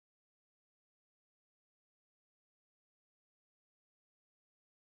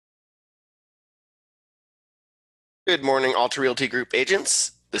Good morning, Alta Realty Group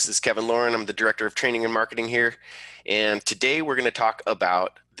agents. This is Kevin Lauren. I'm the Director of Training and Marketing here. And today we're going to talk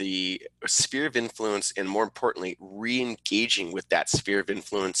about the sphere of influence and, more importantly, re-engaging with that sphere of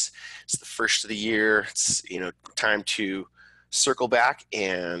influence. It's the first of the year. It's time to circle back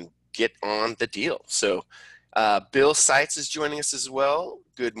and get on the deal. So Bill Seitz is joining us as well.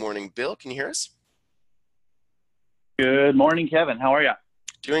 Good morning, Bill. Can you hear us? Good morning, Kevin. How are you?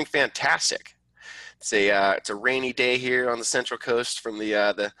 Doing fantastic. It's a rainy day here on the Central Coast from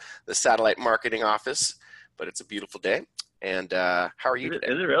the satellite marketing office, but it's a beautiful day. And how are you Is it,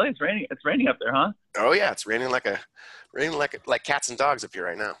 today? is it really? It's raining. It's raining up there, huh? Oh yeah, it's raining like cats and dogs up here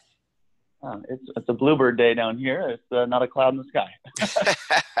right now. It's a bluebird day down here. It's not a cloud in the sky.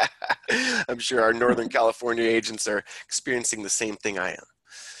 I'm sure our Northern California agents are experiencing the same thing I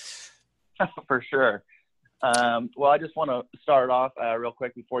am. For sure. Well, I just want to start off real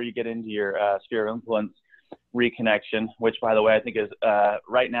quick before you get into your sphere of influence reconnection, which, by the way, I think is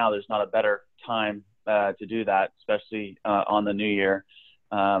right now there's not a better time to do that, especially on the new year.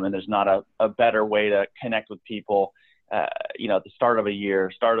 And there's not a better way to connect with people, at the start of a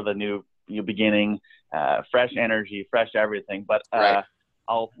year, start of a new beginning, fresh energy, fresh everything. But Right.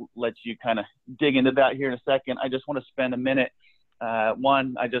 I'll let you kind of dig into that here in a second. I just want to spend a minute.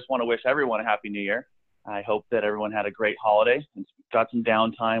 One, I just want to wish everyone a happy new year. I hope that everyone had a great holiday and got some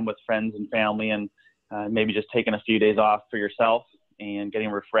downtime with friends and family, and maybe just taking a few days off for yourself and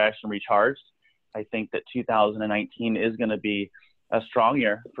getting refreshed and recharged. I think that 2019 is going to be a strong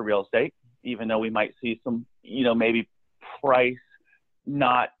year for real estate, even though we might see some, maybe price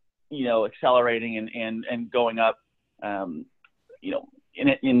not, accelerating and going up. You know,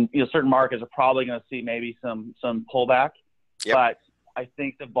 in certain markets are probably going to see maybe some pullback, Yep. but I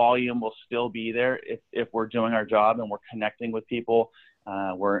think the volume will still be there if we're doing our job and we're connecting with people.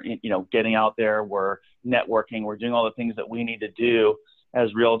 We're getting out there, we're networking, we're doing all the things that we need to do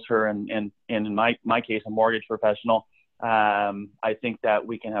as realtor and in my case a mortgage professional. I think that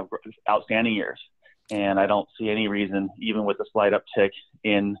we can have outstanding years, and I don't see any reason, even with a slight uptick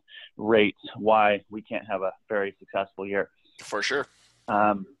in rates, why we can't have a very successful year. For sure.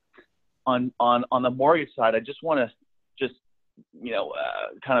 On the mortgage side, I just want to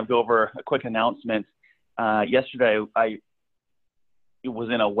kind of go over a quick announcement. Yesterday, I was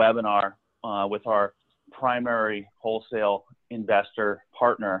in a webinar with our primary wholesale investor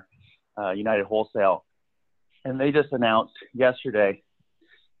partner, United Wholesale, and they just announced yesterday.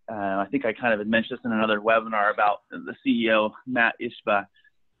 I think I kind of had mentioned this in another webinar about the CEO, Matt Ishba.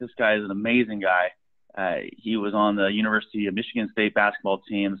 This guy is an amazing guy. He was on the University of Michigan State basketball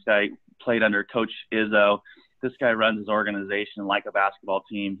team. This guy played under Coach Izzo. This guy runs his organization like a basketball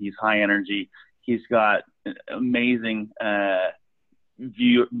team. He's high energy. He's got amazing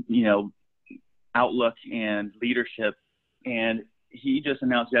outlook and leadership. And he just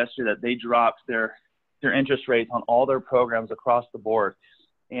announced yesterday that they dropped their interest rates on all their programs across the board.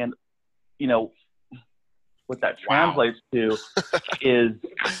 And what that Wow. translates to is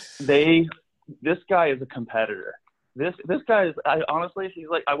this guy is a competitor. This guy is, honestly, he's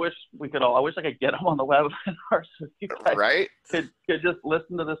like, I wish I could get him on the webinar so you guys Right. could just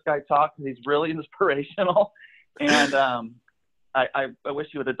listen to this guy talk, because he's really inspirational. And I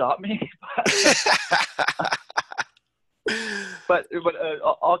wish you would adopt me. But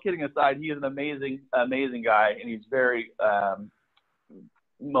all kidding aside, he is an amazing guy, and he's very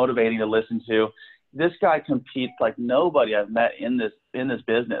motivating to listen to. This guy competes like nobody I've met in this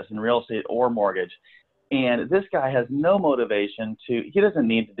business, in real estate or mortgage. And this guy has no motivation he doesn't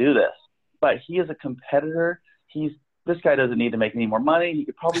need to do this, but he is a competitor. This guy doesn't need to make any more money. He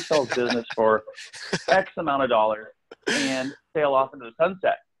could probably sell his business for X amount of dollars and sail off into the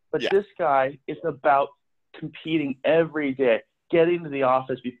sunset. But Yeah. this guy is about competing every day, getting to the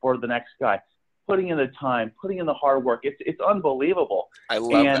office before the next guy, putting in the time, putting in the hard work. It's unbelievable. I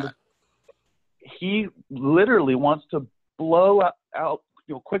love And that. he literally wants to blow out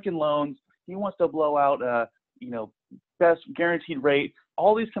Quicken Loans. He wants to blow out, best guaranteed rate,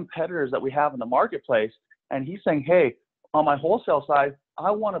 all these competitors that we have in the marketplace. And he's saying, hey, on my wholesale side,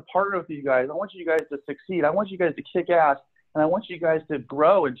 I want to partner with you guys. I want you guys to succeed. I want you guys to kick ass, and I want you guys to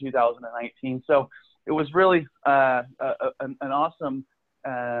grow in 2019. So it was really an awesome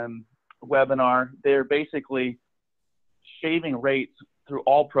webinar. They're basically shaving rates through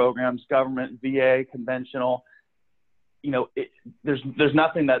all programs, government, VA, conventional. There's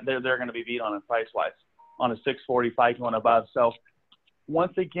nothing that they're going to be beat on in price-wise on a 640, 5 and above. So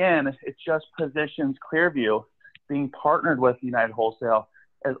once again, it just positions Clearview being partnered with United Wholesale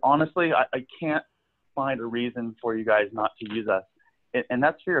as, honestly, I can't find a reason for you guys not to use us. And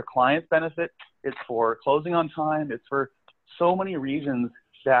that's for your client's benefit, It's for closing on time. It's for so many reasons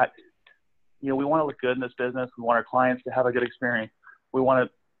that, we want to look good in this business. We want our clients to have a good experience. We want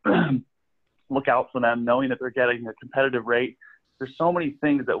to look out for them, knowing that they're getting a competitive rate. There's so many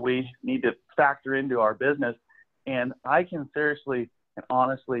things that we need to factor into our business. And I can seriously and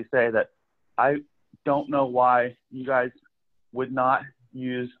honestly say that I don't know why you guys would not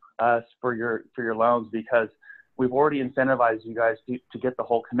use us for your loans, because we've already incentivized you guys to get the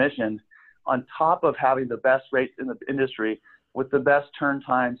whole commission on top of having the best rates in the industry with the best turn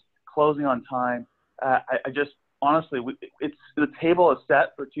times, closing on time. I just honestly, it's the table is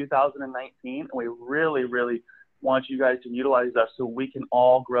set for 2019, and we really, really want you guys to utilize us so we can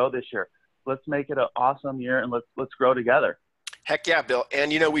all grow this year. Let's make it an awesome year, and let's grow together. Heck yeah, Bill.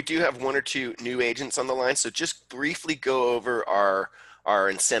 And we do have one or two new agents on the line, so just briefly go over our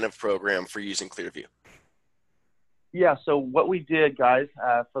incentive program for using Clearview. Yeah. So what we did, guys,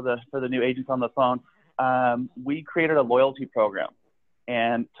 for the new agents on the phone, we created a loyalty program.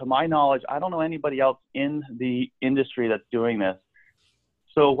 And to my knowledge, I don't know anybody else in the industry that's doing this.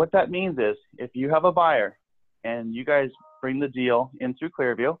 So what that means is, if you have a buyer and you guys bring the deal in through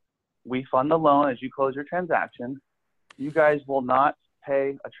Clearview, we fund the loan as you close your transaction. You guys will not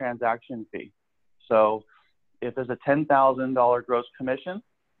pay a transaction fee. So if there's a $10,000 gross commission,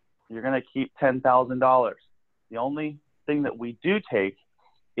 you're going to keep $10,000. The only thing that we do take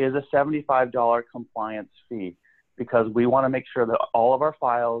is a $75 compliance fee, because we want to make sure that all of our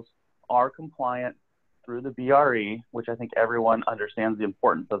files are compliant through the BRE, which I think everyone understands the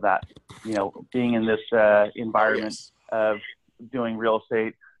importance of that, being in this environment of doing real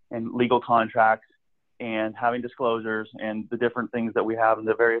estate and legal contracts and having disclosures and the different things that we have in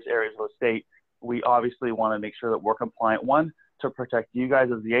the various areas of the state. We obviously want to make sure that we're compliant, one, to protect you guys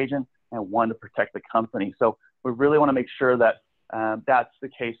as the agent, and one, to protect the company. So we really want to make sure that that's the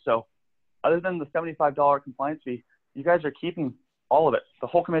case. So other than the $75 compliance fee, you guys are keeping all of it, the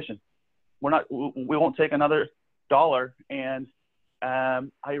whole commission. We won't take another dollar. And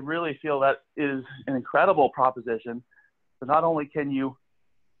I really feel that is an incredible proposition. So not only can you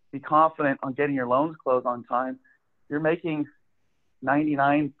be confident on getting your loans closed on time, you're making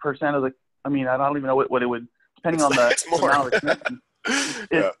 99% of the, I don't even know what it would, depending on the amount of the commission.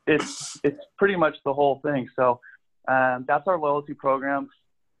 It's pretty much the whole thing. So that's our loyalty program.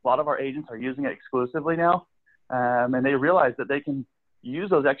 A lot of our agents are using it exclusively now, and they realize that they can use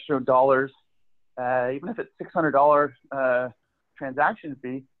those extra dollars, even if it's $600 transaction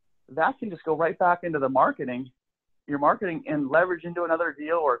fee. That can just go right back into the marketing, your marketing, and leverage into another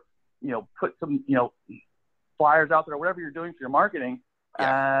deal, or put some flyers out there, or whatever you're doing for your marketing.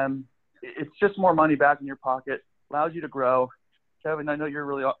 Yeah. It's just more money back in your pocket, allows you to grow. Kevin, I know you're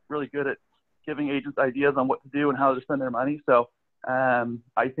really, really good at giving agents ideas on what to do and how to spend their money. So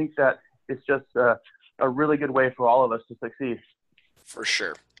I think that it's just a really good way for all of us to succeed. For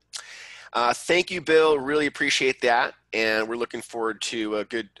sure. Thank you, Bill. Really appreciate that. And we're looking forward to a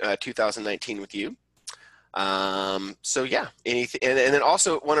good 2019 with you. So yeah, anything, and then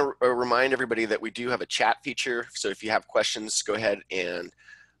also want to remind everybody that we do have a chat feature. So if you have questions, go ahead and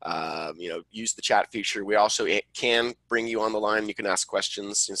use the chat feature. We also can bring you on the line. You can ask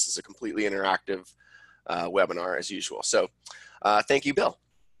questions. This is a completely interactive webinar as usual. So thank you, Bill.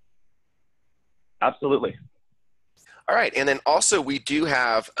 Absolutely. All right. And then also we do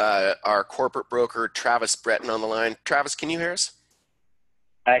have our corporate broker, Travis Breton, on the line. Travis, can you hear us?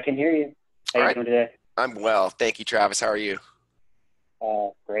 I can hear you. How are you doing today? I'm well. Thank you, Travis. How are you?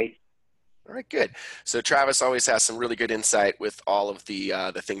 Great. All right, good. So Travis always has some really good insight with all of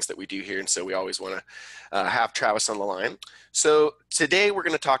the things that we do here, and so we always want to have Travis on the line. So today we're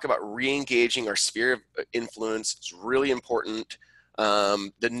going to talk about re-engaging our sphere of influence. It's really important.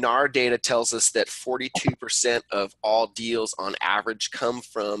 The NAR data tells us that 42% of all deals on average come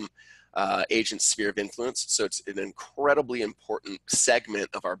from agent sphere of influence. So it's an incredibly important segment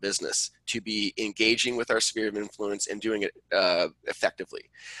of our business to be engaging with our sphere of influence and doing it effectively.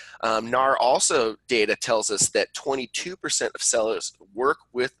 NAR also data tells us that 22% of sellers work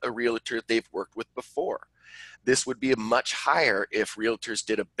with a realtor they've worked with before. This would be much higher if realtors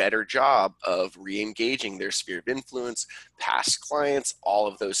did a better job of re-engaging their sphere of influence, past clients, all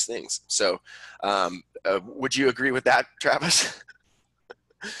of those things. So would you agree with that, Travis?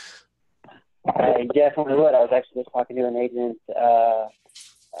 I definitely would. I was actually just talking to an agent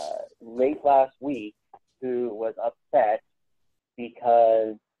late last week who was upset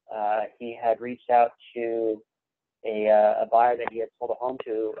because he had reached out to a buyer that he had sold a home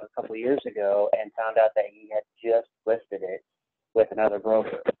to a couple of years ago and found out that he had just listed it with another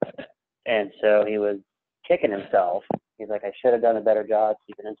broker. And so he was kicking himself. He's like, I should have done a better job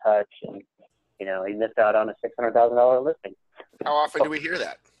keeping in touch. And You know, he missed out on a $600,000 listing. How often do we hear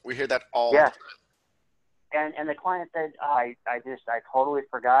that? We hear that all Yeah. the time. And the client said, I totally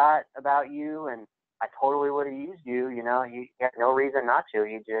forgot about you, and I totally would have used you. You know, he had no reason not to.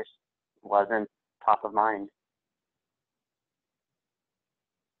 He just wasn't top of mind.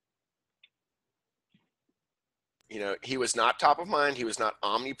 You know, he was not top of mind. He was not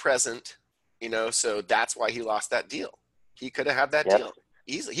omnipresent, you know, so that's why he lost that deal. He could have had that deal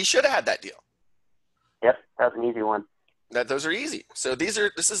easily. He should have had that deal. Yep, that was an easy one. Those are easy. So this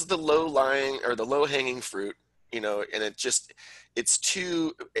is the low lying or the low hanging fruit, you know, and it's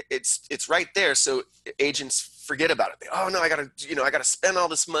right there. So agents forget about it. Oh no, I gotta spend all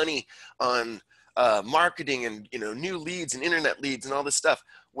this money on marketing and, you know, new leads and internet leads and all this stuff,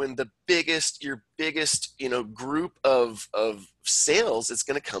 when your biggest, you know, group of sales is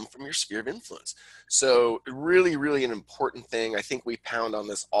going to come from your sphere of influence. So really, really an important thing. I think we pound on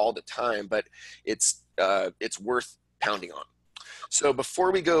this all the time, but it's worth pounding on. So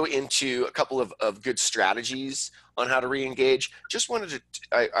before we go into a couple of good strategies on how to re-engage, just wanted to,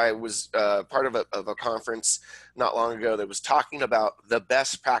 I was part of a conference not long ago that was talking about the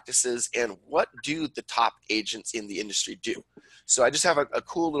best practices and what do the top agents in the industry do. So I just have a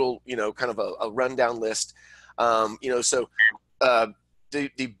cool little, you know, kind of a rundown list. You know, so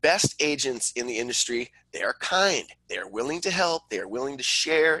the best agents in the industry, they are kind, they are willing to help, they are willing to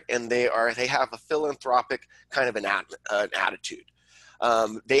share, and they have a philanthropic kind of an attitude.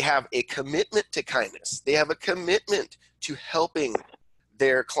 They have a commitment to kindness. They have a commitment to helping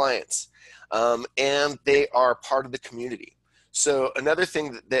their clients, and they are part of the community. So another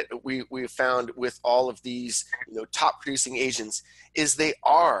thing that we found with all of these, you know, top producing agents is they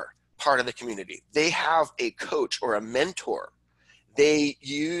are part of the community. They have a coach or a mentor. They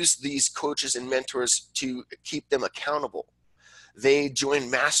use these coaches and mentors to keep them accountable. They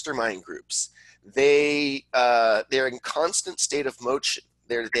join mastermind groups. They're in constant state of motion.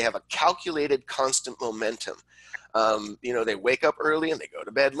 They have a calculated constant momentum. You know, they wake up early and they go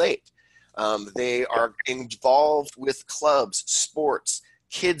to bed late. They are involved with clubs, sports,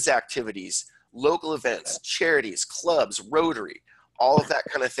 kids activities, local events, charities, clubs, Rotary, all of that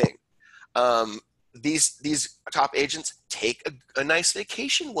kind of thing. These top agents take a nice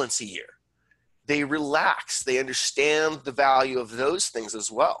vacation once a year. They relax. They understand the value of those things as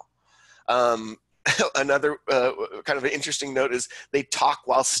well. Another kind of an interesting note is they talk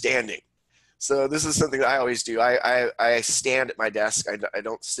while standing. So this is something that I always do. I stand at my desk. I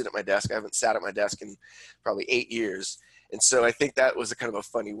don't sit at my desk. I haven't sat at my desk in probably 8 years. And so I think that was a kind of a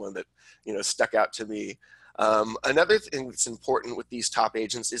funny one that, you know, stuck out to me. Another thing that's important with these top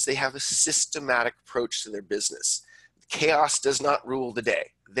agents is they have a systematic approach to their business. Chaos does not rule the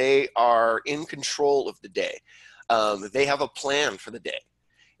day. They are in control of the day. They have a plan for the day.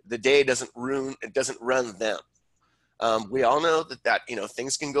 The day doesn't run them. We all know that, you know,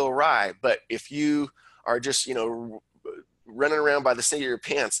 things can go awry, but if you are just, you know, running around by the seat of your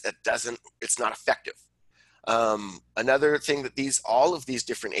pants, it's not effective. Another thing that all of these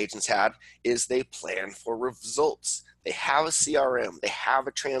different agents had is they plan for results. They have a CRM. They have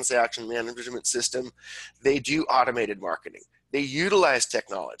a transaction management system. They do automated marketing. They utilize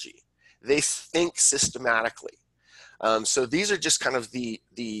technology. They think systematically. So these are just kind of the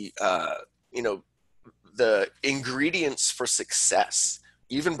you know, the ingredients for success.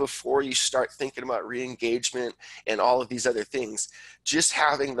 Even before you start thinking about re-engagement and all of these other things, just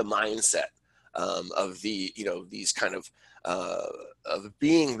having the mindset of you know, these kind of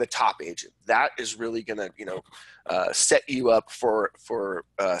being the top agent, that is really going to, you know, set you up for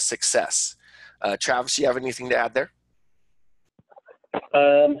success. Travis, you have anything to add there?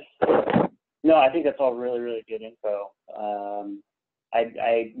 No, I think that's all really, really good info.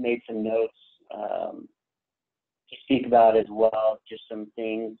 I made some notes to speak about as well, just some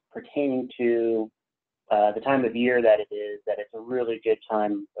things pertaining to the time of year that it is, that it's a really good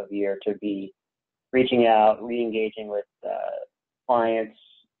time of year to be reaching out, re-engaging with clients,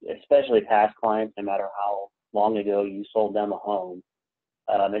 especially past clients, no matter how long ago you sold them a home.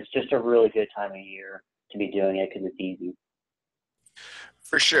 It's just a really good time of year to be doing it because it's easy.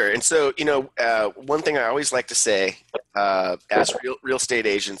 For sure. And so, you know, one thing I always like to say as real estate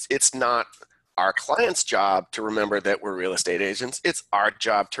agents, it's not our client's job to remember that we're real estate agents. It's our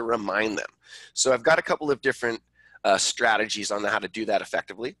job to remind them. So I've got a couple of different strategies on how to do that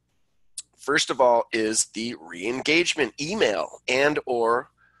effectively. First of all is the re-engagement email and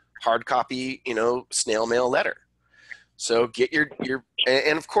or hard copy, you know, snail mail letter. So get your,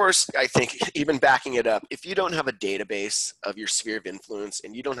 and of course, I think even backing it up, if you don't have a database of your sphere of influence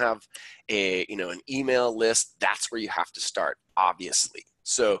and you don't have a, you know, an email list, that's where you have to start, obviously.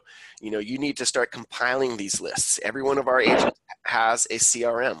 So, you need to start compiling these lists. Every one of our agents has a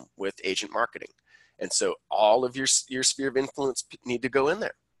CRM with agent marketing. And so all of your sphere of influence need to go in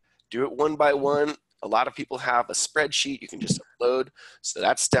there. Do it one by one. A lot of people have a spreadsheet you can just upload. So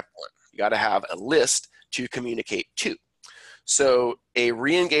that's step one. You got to have a list to communicate to. So a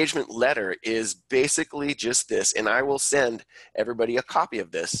re-engagement letter is basically just this, and I will send everybody a copy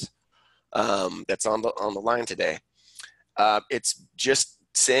of this that's on the line today. It's just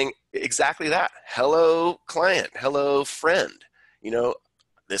saying exactly that. Hello, client. Hello, friend.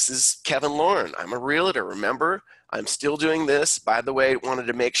 This is Kevin Lauren. I'm a realtor. Remember, I'm still doing this. By the way, wanted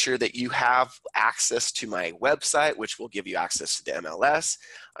to make sure that you have access to my website, which will give you access to the MLS.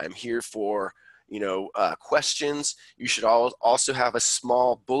 I'm here for questions. You should also have a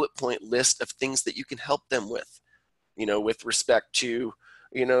small bullet point list of things that you can help them with respect to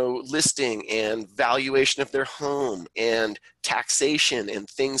listing and valuation of their home and taxation and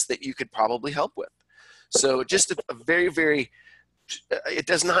things that you could probably help with. So just a very, very, it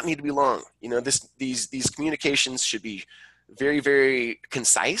does not need to be long. These communications should be very, very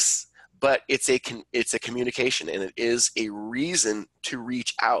concise, but it's a communication, and it is a reason to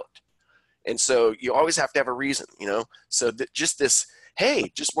reach out. And so you always have to have a reason, so that just this,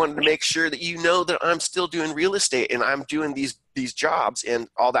 hey, just wanted to make sure that that I'm still doing real estate and I'm doing these jobs and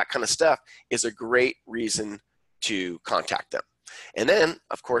all that kind of stuff is a great reason to contact them. And then,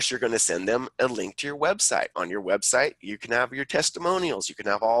 of course, you're going to send them a link to your website. On your website, you can have your testimonials, you can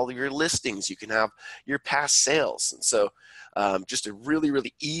have all of your listings, you can have your past sales. And so just a really,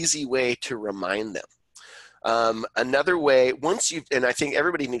 really easy way to remind them. Another way, and I think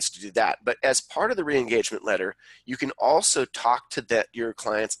everybody needs to do that, but as part of the re-engagement letter, you can also talk to your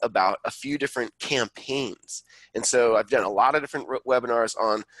clients about a few different campaigns. And so I've done a lot of different webinars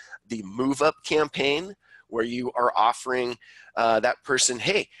on the Move Up campaign, where you are offering that person,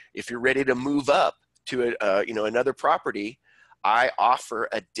 hey, if you're ready to move up to another property, I offer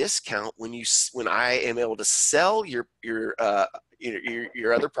a discount when I am able to sell your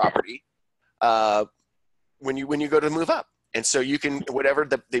other property. When you go to move up. And so you can, whatever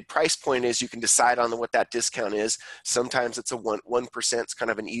the price point is, you can decide on what that discount is. Sometimes it's a 1%. It's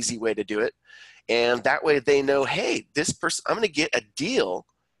kind of an easy way to do it. And that way they know, hey, this person, I'm going to get a deal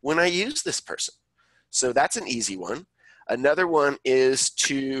when I use this person. So that's an easy one. Another one is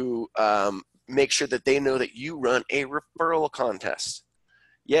to make sure that they know that you run a referral contest.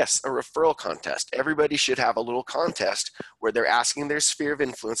 Yes, a referral contest. Everybody should have a little contest where they're asking their sphere of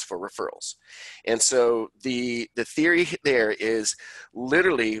influence for referrals. And so the theory there is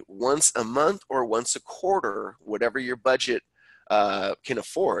literally once a month or once a quarter, whatever your budget can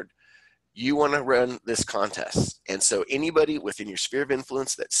afford, you want to run this contest. And so anybody within your sphere of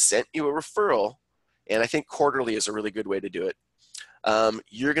influence that sent you a referral, and I think quarterly is a really good way to do it,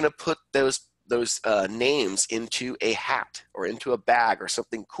 you're going to put those names into a hat or into a bag or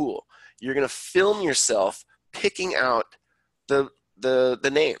something cool. You're going to film yourself picking out the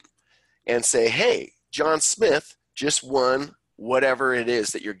name and say, hey, John Smith just won whatever it is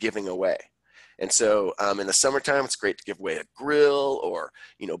that you're giving away. And so in the summertime, it's great to give away a grill or,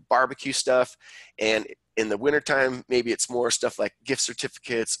 barbecue stuff. And in the wintertime, maybe it's more stuff like gift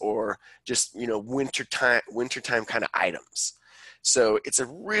certificates or just, wintertime kind of items. So it's a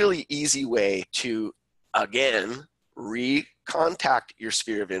really easy way to, again, recontact your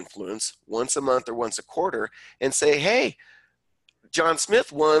sphere of influence once a month or once a quarter and say, hey, John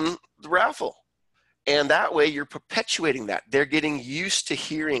Smith won the raffle. And that way you're perpetuating that. They're getting used to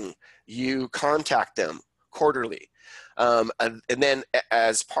hearing you contact them quarterly. And then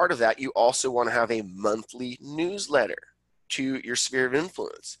as part of that, you also want to have a monthly newsletter to your sphere of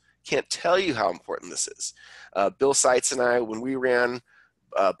influence. Can't tell you how important this is. Bill Seitz and I, when we ran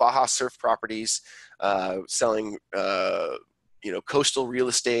Baja Surf Properties, selling coastal real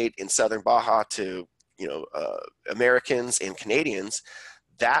estate in southern Baja to Americans and Canadians,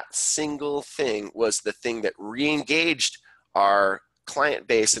 that single thing was the thing that re-engaged our client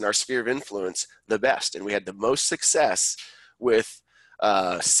base and our sphere of influence the best, and we had the most success with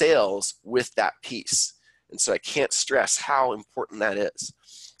sales with that piece. And so I can't stress how important that is.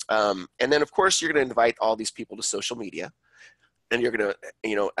 And then, of course, you're going to invite all these people to social media, and you're going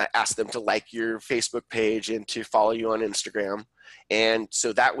to, ask them to like your Facebook page and to follow you on Instagram. And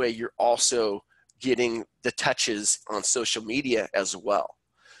so that way you're also getting the touches on social media as well.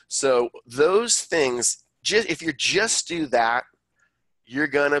 So those things, if you just do that, you're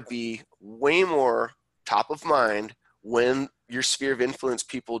going to be way more top of mind when your sphere of influence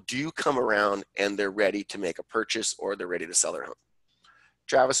people do come around and they're ready to make a purchase or they're ready to sell their home.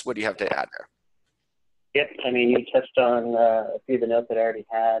 Travis, what do you have to add there? Yep. I mean, you touched on a few of the notes that I already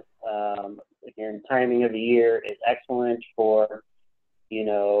had. Again, timing of the year is excellent for,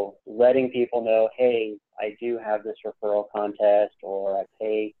 letting people know, hey, I do have this referral contest, or I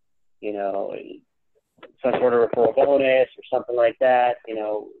pay, some sort of referral bonus or something like that.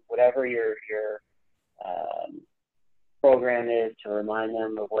 Whatever your program is, to remind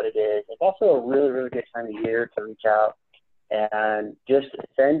them of what it is. It's also a really, really good time of year to reach out and just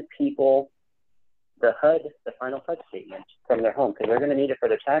send people the final HUD statement from their home, because they're going to need it for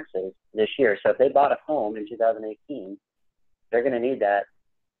their taxes this year. So if they bought a home in 2018, they're going to need that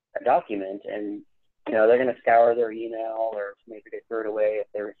document, and they're going to scour their email, or maybe they threw it away if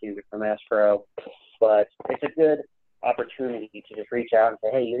they received it from escrow. But it's a good opportunity to just reach out and say,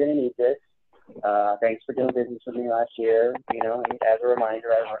 hey, you're going to need this. Thanks for doing business with me last year. As a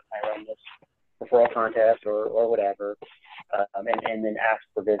reminder, I run this referral contest or whatever, and then ask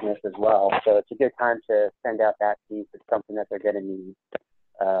for business as well. So it's a good time to send out that piece. It's something that they're going to need,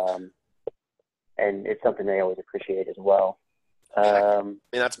 and it's something they always appreciate as well.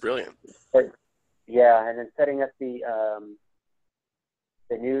 That's brilliant. Yeah, and then setting up the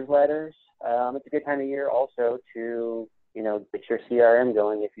newsletters. It's a good time of year also to get your CRM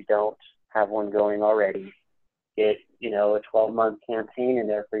going if you don't have one going already. Get a 12-month campaign in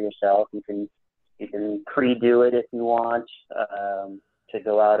there for yourself. You can pre-do it if you want, to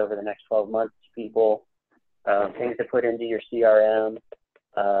go out over the next 12 months to people. Things to put into your CRM,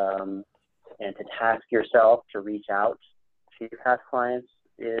 and to task yourself to reach out to your past clients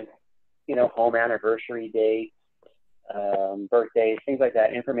is, home anniversary dates, birthdays, things like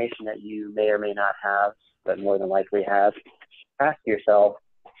that, information that you may or may not have, but more than likely have. Ask yourself,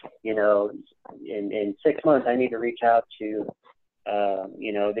 in 6 months, I need to reach out to,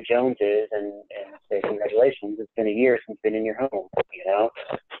 the Joneses and say, congratulations, it's been a year since you've been in your home,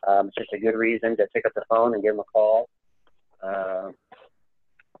 It's just a good reason to pick up the phone and give them a call.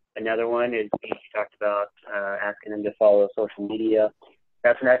 Another one is, you talked about asking them to follow social media.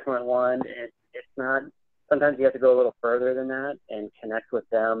 That's an excellent one. It's not, sometimes you have to go a little further than that and connect with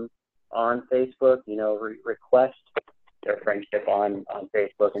them on Facebook, request their friendship on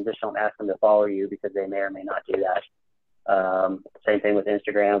Facebook, and just don't ask them to follow you, because they may or may not do that. Same thing with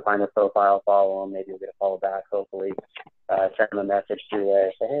Instagram. Find their profile, follow them. Maybe you'll get a follow back, hopefully. Send them a message through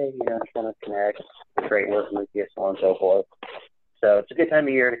there. Say, hey, I just want to connect. It's great working with you, so on and so forth. So it's a good time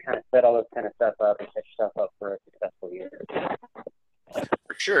of year to kind of set all this kind of stuff up and set yourself up for a successful year.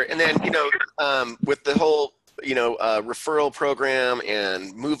 For sure. And then, with the whole, referral program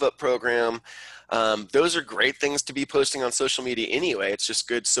and move up program, those are great things to be posting on social media anyway. It's just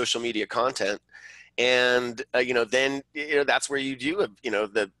good social media content. And, then, that's where you do,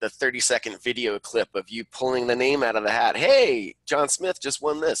 the 30-second video clip of you pulling the name out of the hat. Hey, John Smith just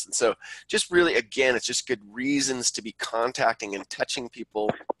won this. And so just really, again, it's just good reasons to be contacting and touching people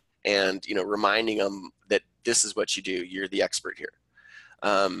and, reminding them that this is what you do. You're the expert here.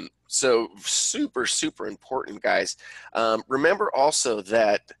 So super, super important, guys. Remember also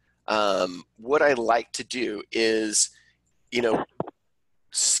that what I like to do is,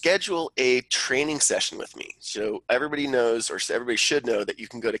 schedule a training session with me. So everybody knows, or everybody should know, that you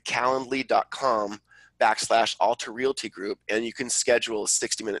can go to calendly.com/Alta Realty Group, and you can schedule a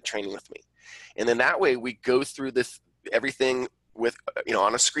 60-minute training with me. And then that way we go through everything with,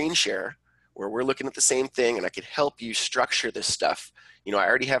 on a screen share where we're looking at the same thing, and I could help you structure this stuff. I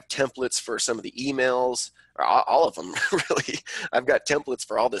already have templates for some of the emails, or all of them, really. I've got templates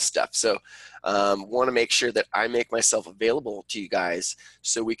for all this stuff. So want to make sure that I make myself available to you guys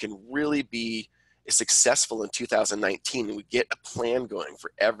so we can really be successful in 2019, and we get a plan going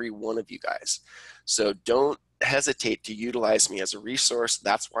for every one of you guys. So don't hesitate to utilize me as a resource.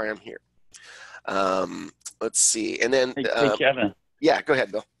 That's why I'm here. Let's see. And then, hey, Kevin. Yeah, go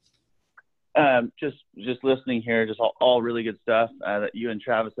ahead, Bill. Just listening here, just all really good stuff that you and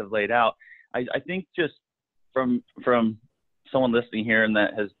Travis have laid out. I think just from someone listening here and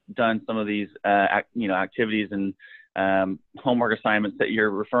that has done some of these activities and homework assignments that you're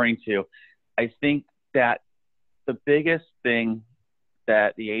referring to, I think that the biggest thing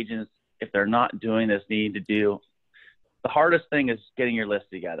that the agents, if they're not doing this, need to do, the hardest thing is getting your list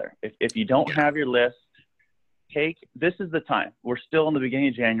together. If you don't have your list, this is the time. We're still in the beginning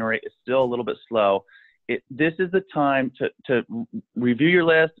of January. It's still a little bit slow. This is the time to review your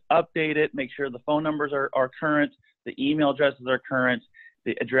list, update it, make sure the phone numbers are current, the email addresses are current,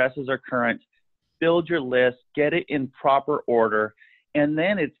 the addresses are current. Build your list, get it in proper order, and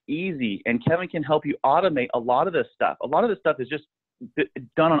then it's easy. And Kevin can help you automate a lot of this stuff. A lot of this stuff is just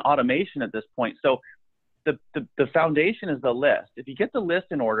done on automation at this point. So the foundation is the list. If you get the list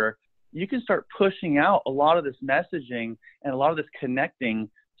in order, you can start pushing out a lot of this messaging and a lot of this connecting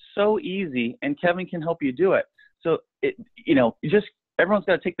so easy, and Kevin can help you do it. So everyone's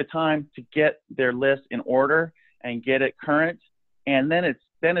got to take the time to get their list in order and get it current, and then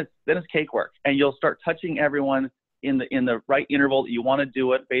it's cakewalk, and you'll start touching everyone in the right interval that you want to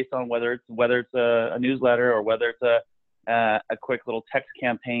do it based on whether it's a newsletter or whether it's a quick little text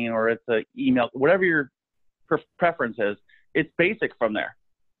campaign or it's an email, whatever your preference is. It's basic from there.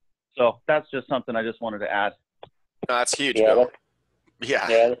 So that's just something I just wanted to add. No, that's huge. Yeah,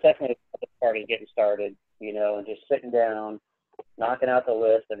 yeah, that's definitely the part of getting started, and just sitting down, knocking out the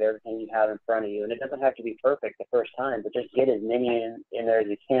list of everything you have in front of you. And it doesn't have to be perfect the first time, but just get as many in there as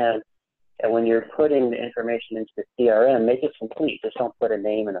you can. And when you're putting the information into the CRM, make it complete. Just don't put a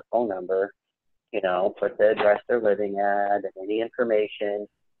name and a phone number, put the address they're living at and any information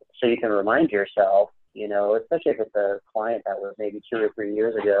so you can remind yourself, especially if it's a client that was maybe 2 or 3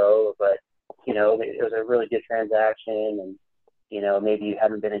 years ago, but, it was a really good transaction and, maybe you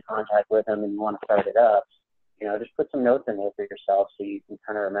haven't been in contact with them and you want to start it up. Just put some notes in there for yourself so you can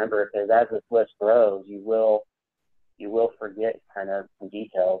kind of remember, because as this list grows, you will forget kind of some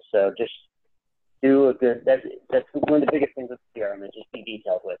details. So just do a good, that's one of the biggest things with CRM, is just be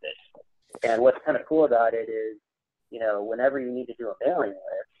detailed with it. And what's kind of cool about it is, whenever you need to do a mailing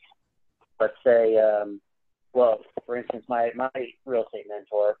list, let's say, for instance, my real estate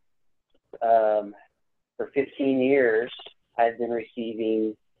mentor, for 15 years, I've been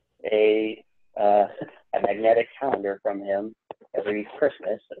receiving a magnetic calendar from him every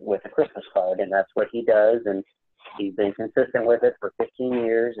Christmas with a Christmas card, and that's what he does. And he's been consistent with it for 15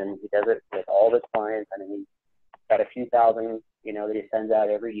 years, and he does it with all his clients. I mean, he's got a few thousand, that he sends out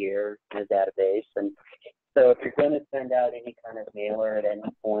every year in his database. And so if you're going to send out any kind of mailer at any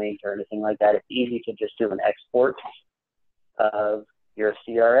point or anything like that, it's easy to just do an export of your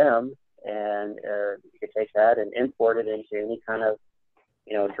CRM, and you could take that and import it into any kind of,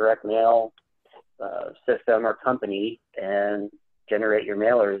 direct mail system or company and generate your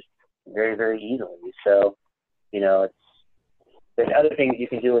mailers very, very easily. So, there's other things you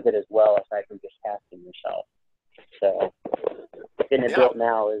can do with it as well aside from just tasking yourself. So getting it built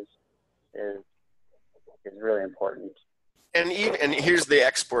now is really important. And here's the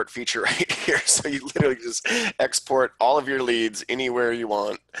export feature right here. So you literally just export all of your leads anywhere you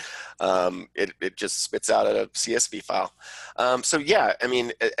want. It just spits out a CSV file. So yeah, I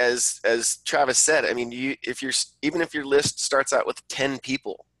mean, as Travis said, I mean, even if your list starts out with 10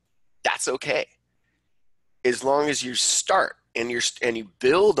 people, that's okay, as long as you start and you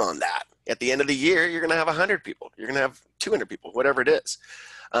build on that. At the end of the year, you're going to have 100 people. You're going to have 200 people, whatever it is.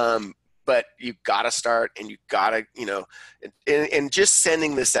 But you got to start, and you got to, and just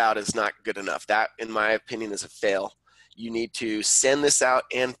sending this out is not good enough. That, in my opinion, is a fail. You need to send this out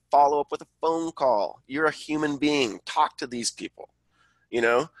and follow up with a phone call. You're a human being. Talk to these people,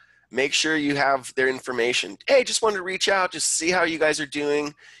 make sure you have their information. Hey, just wanted to reach out, just see how you guys are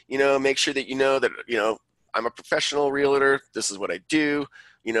doing, make sure that that, I'm a professional realtor. This is what I do.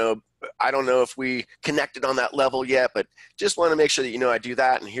 I don't know if we connected on that level yet, but just want to make sure that I do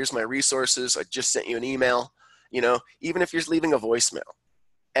that. And here's my resources. I just sent you an email. Even if you're leaving a voicemail,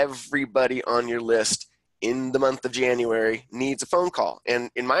 everybody on your list in the month of January needs a phone call.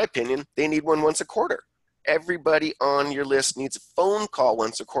 And in my opinion, they need one once a quarter. Everybody on your list needs a phone call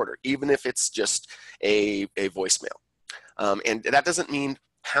once a quarter, even if it's just a voicemail. And that doesn't mean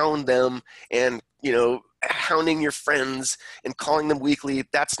hound them and, hounding your friends and calling them weekly.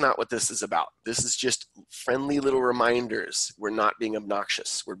 That's not what this is about. This is just friendly little reminders. We're not being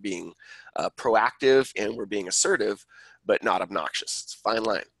obnoxious. We're being proactive, and we're being assertive, but not obnoxious. It's a fine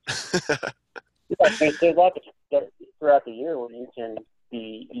line. There's lots of throughout the year where you can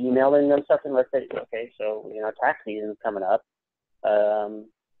be emailing them something. Let's say, okay, so, tax season is coming up.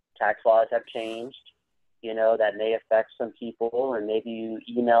 Tax laws have changed. That may affect some people, and maybe you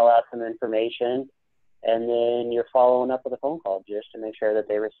email out some information, and then you're following up with a phone call just to make sure that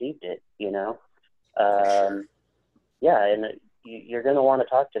they received it, Yeah, and you're going to want to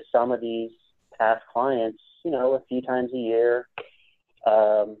talk to some of these past clients, a few times a year,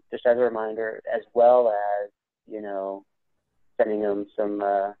 just as a reminder, as well as, sending them some,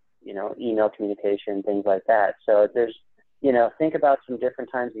 email communication, things like that. So there's, think about some different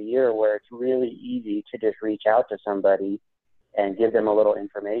times a year where it's really easy to just reach out to somebody and give them a little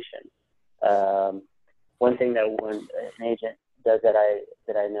information. One thing that when an agent does that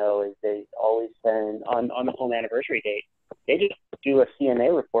I know is they always send on the home anniversary date, they just do a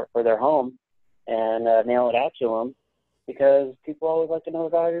CMA report for their home and mail it out to them, because people always like to know the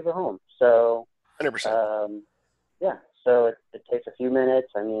value of their home. So 100%. Yeah, so it takes a few minutes.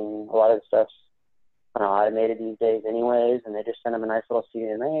 I mean, a lot of the stuff's automated these days anyways, and they just send them a nice little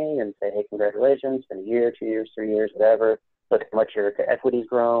CMA and say, hey, congratulations, it's been a year, 2 years, 3 years, whatever. Look how much your equity's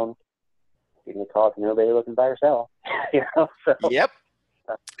grown. You can call it to nobody looking to buy or sell. So Yep.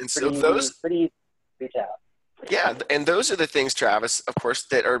 And so pretty those, easy to reach out. yeah, and those are the things, Travis, of course,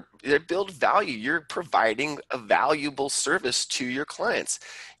 that build value. You're providing a valuable service to your clients.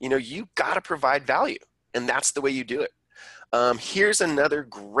 You got to provide value, and that's the way you do it. Here's another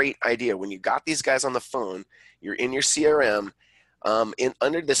great idea. When you got these guys on the phone, you're in your CRM,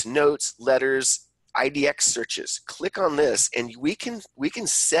 under this notes, letters, IDX searches. Click on this, and we can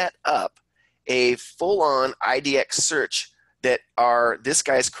set up a full-on IDX search that are this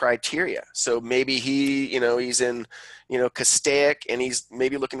guy's criteria. So maybe he's in, Castaic, and he's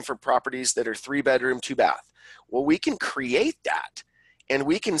maybe looking for properties that are 3-bedroom, 2-bath. Well, we can create that, and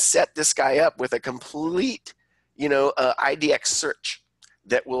we can set this guy up with a complete, IDX search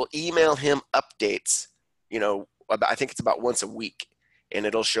that will email him updates, I think it's about once a week, and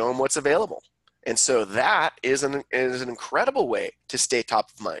it'll show him what's available. And so that is an incredible way to stay top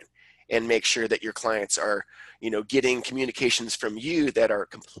of mind and make sure that your clients are, getting communications from you that are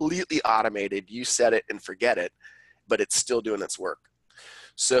completely automated. You set it and forget it, but it's still doing its work.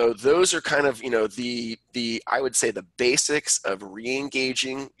 So those are kind of, the I would say the basics of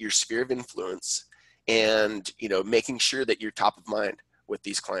re-engaging your sphere of influence and, making sure that you're top of mind with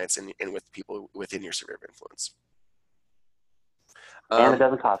these clients and with people within your sphere of influence. And it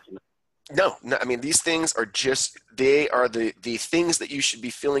doesn't cost you. No, I mean, these things are they are the things that you should be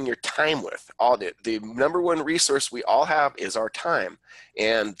filling your time with. The number one resource we all have is our time.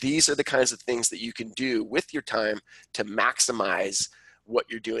 And these are the kinds of things that you can do with your time to maximize what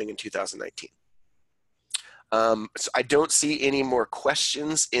you're doing in 2019. So I don't see any more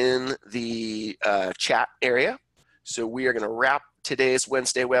questions in the chat area. So we are going to wrap today's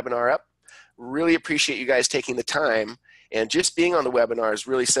Wednesday webinar up. Really appreciate you guys taking the time. And just being on the webinars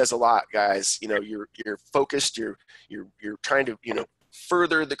really says a lot, guys. You're focused. You're trying to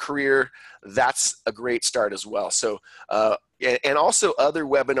further the career. That's a great start as well. So and also other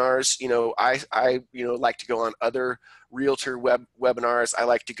webinars. I like to go on other realtor webinars. I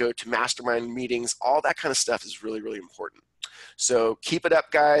like to go to mastermind meetings. All that kind of stuff is really, really important. So keep it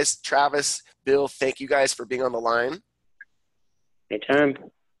up, guys. Travis, Bill, thank you guys for being on the line. Anytime.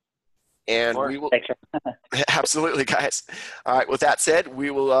 And we will absolutely, guys. All right. With that said, we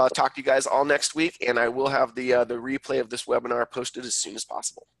will talk to you guys all next week, and I will have the replay of this webinar posted as soon as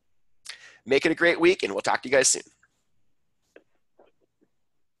possible. Make it a great week, and we'll talk to you guys soon.